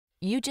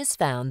You just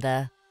found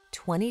the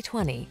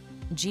 2020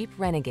 Jeep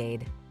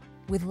Renegade.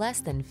 With less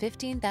than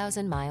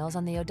 15,000 miles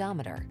on the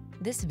odometer,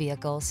 this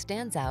vehicle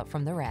stands out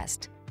from the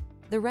rest.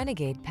 The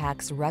Renegade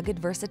packs rugged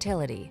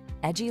versatility,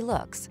 edgy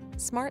looks,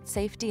 smart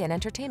safety and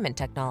entertainment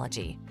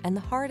technology, and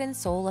the heart and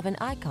soul of an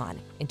icon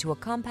into a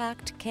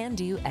compact,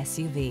 can-do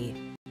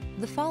SUV.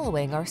 The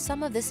following are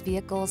some of this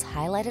vehicle's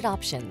highlighted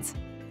options: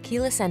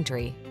 keyless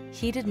entry,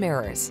 heated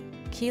mirrors,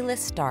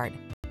 keyless start,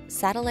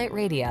 satellite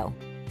radio,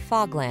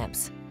 fog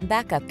lamps,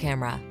 backup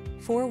camera,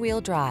 four-wheel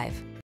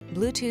drive,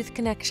 Bluetooth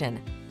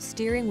connection,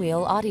 steering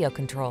wheel audio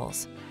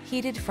controls,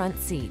 heated front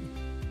seat.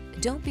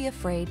 Don't be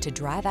afraid to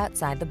drive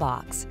outside the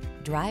box.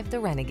 Drive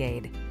the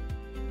Renegade.